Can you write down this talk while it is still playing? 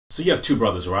So you have two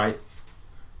brothers, right?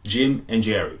 Jim and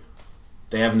Jerry.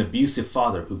 They have an abusive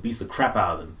father who beats the crap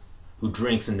out of them, who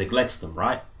drinks and neglects them,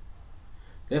 right?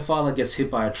 Their father gets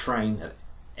hit by a train at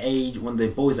when the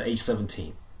boys are age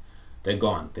 17. They're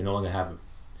gone. They no longer have him.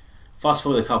 Fast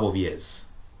forward a couple of years.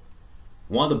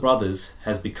 One of the brothers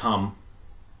has become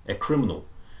a criminal.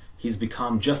 He's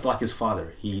become just like his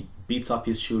father. He beats up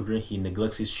his children. He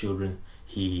neglects his children.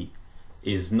 He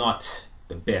is not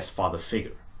the best father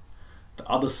figure. The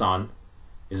other son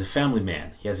is a family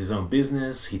man. He has his own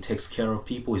business. He takes care of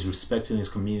people. He's respected in his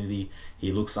community.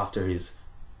 He looks after his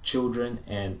children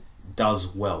and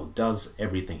does well, does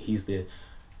everything. He's the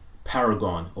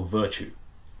paragon of virtue.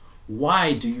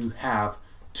 Why do you have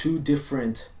two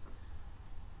different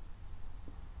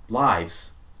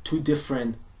lives, two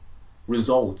different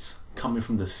results coming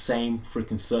from the same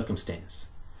freaking circumstance?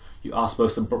 You ask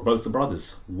both the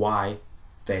brothers why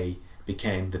they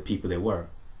became the people they were.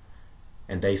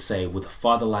 And they say, with a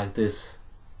father like this,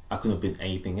 I couldn't have been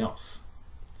anything else.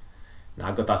 Now,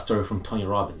 I got that story from Tony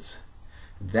Robbins.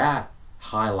 That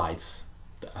highlights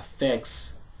the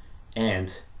effects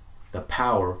and the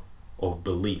power of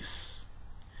beliefs.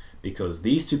 Because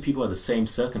these two people had the same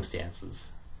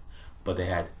circumstances, but they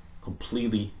had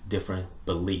completely different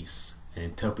beliefs and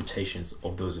interpretations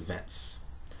of those events.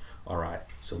 Alright,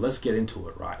 so let's get into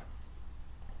it, right?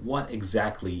 What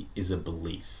exactly is a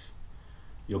belief?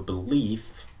 Your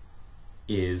belief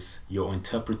is your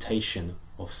interpretation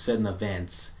of certain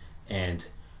events and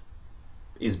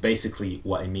is basically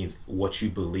what it means, what you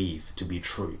believe to be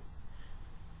true.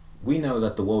 We know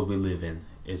that the world we live in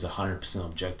is 100%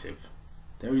 objective.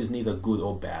 There is neither good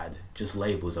or bad, just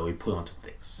labels that we put onto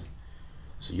things.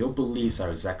 So your beliefs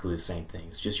are exactly the same thing.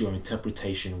 It's just your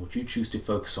interpretation, what you choose to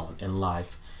focus on in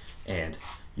life, and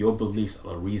your beliefs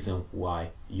are the reason why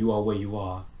you are where you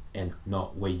are and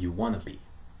not where you want to be.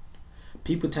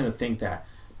 People tend to think that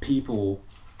people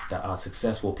that are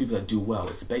successful, people that do well,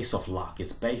 it's based off luck.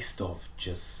 It's based off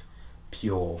just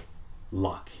pure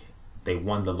luck. They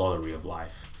won the lottery of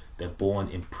life. They're born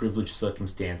in privileged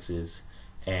circumstances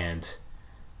and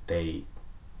they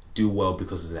do well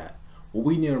because of that. What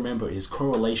we need to remember is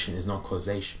correlation is not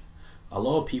causation. A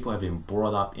lot of people have been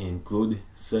brought up in good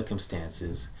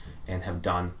circumstances and have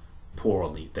done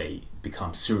poorly. They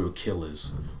become serial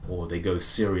killers, or they go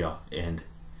Syria and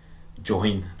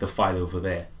join the fight over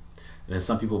there. And then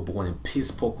some people are born in piss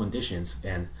poor conditions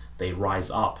and they rise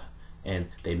up and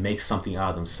they make something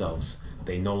out of themselves.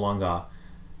 They no longer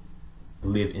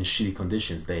live in shitty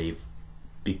conditions. They've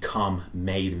become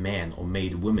made men or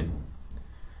made women.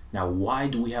 Now, why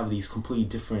do we have these completely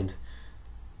different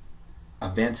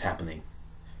events happening?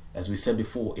 As we said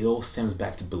before, it all stems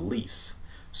back to beliefs.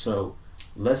 So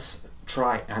let's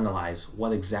try analyze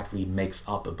what exactly makes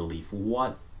up a belief.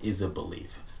 What is a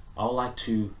belief? I would like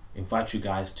to invite you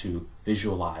guys to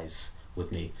visualize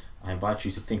with me. I invite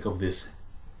you to think of this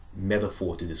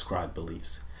metaphor to describe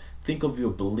beliefs. Think of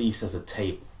your beliefs as a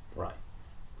table, right?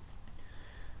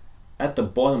 At the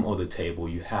bottom of the table,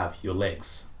 you have your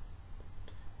legs.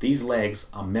 These legs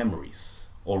are memories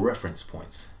or reference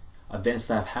points, events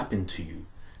that have happened to you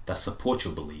that support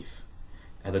your belief.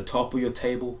 At the top of your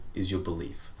table is your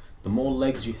belief. The more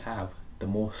legs you have, the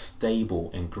more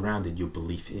stable and grounded your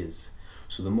belief is.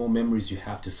 So the more memories you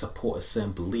have to support a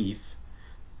certain belief,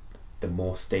 the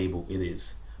more stable it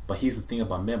is. But here's the thing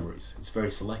about memories, it's very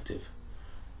selective.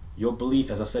 Your belief,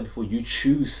 as I said before, you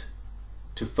choose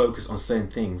to focus on certain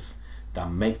things that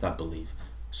make that belief.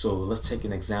 So let's take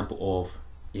an example of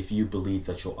if you believe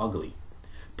that you're ugly.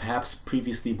 Perhaps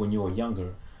previously when you were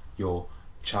younger, your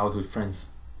childhood friends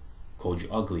called you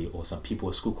ugly, or some people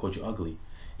at school called you ugly,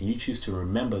 and you choose to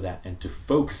remember that and to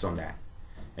focus on that.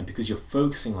 And because you're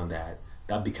focusing on that,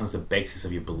 that becomes the basis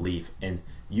of your belief, and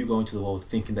you go into the world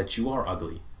thinking that you are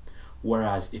ugly.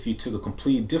 Whereas if you took a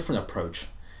completely different approach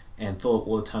and thought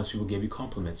all the times people gave you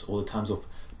compliments, all the times of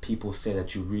people say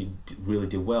that you really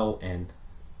did well and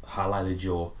highlighted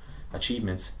your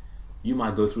achievements, you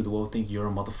might go through the world thinking you're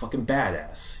a motherfucking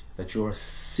badass, that you're a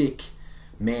sick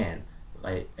man,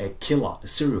 like a killer, a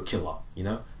serial killer, you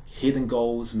know, hidden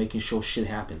goals, making sure shit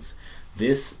happens.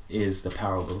 This is the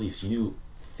power of beliefs. You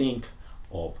think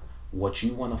of what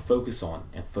you want to focus on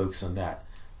and focus on that.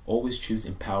 Always choose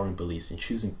empowering beliefs and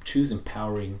choose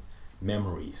empowering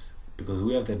memories, because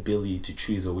we have the ability to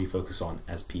choose what we focus on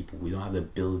as people. We don't have the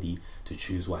ability to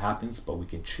choose what happens, but we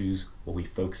can choose what we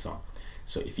focus on.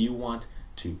 So if you want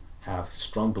to have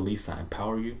strong beliefs that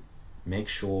empower you, make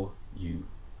sure you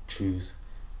choose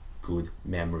good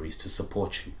memories to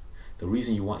support you. The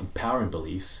reason you want empowering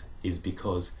beliefs is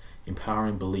because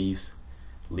empowering beliefs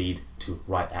lead to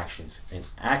right actions, and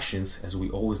actions, as we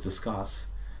always discuss,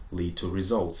 lead to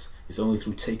results. It's only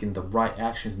through taking the right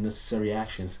actions, necessary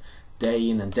actions, day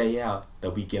in and day out,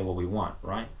 that we get what we want,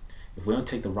 right? If we don't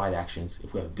take the right actions,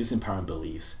 if we have disempowering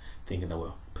beliefs, thinking that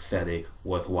we're pathetic,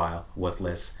 worthwhile,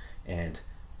 worthless, and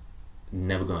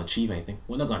never going to achieve anything,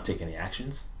 we're not going to take any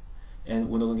actions, and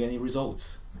we're not going to get any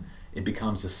results. It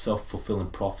becomes a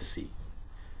self-fulfilling prophecy.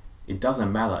 It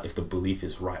doesn't matter if the belief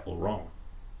is right or wrong.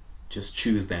 Just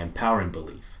choose the empowering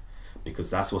belief, because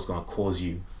that's what's going to cause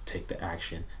you to take the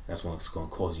action. That's what's going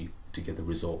to cause you to get the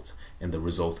results, and the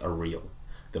results are real.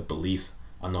 The beliefs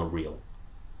are not real.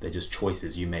 They're just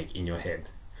choices you make in your head.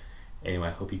 Anyway,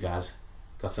 I hope you guys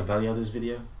got some value out of this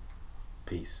video.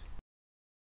 Peace.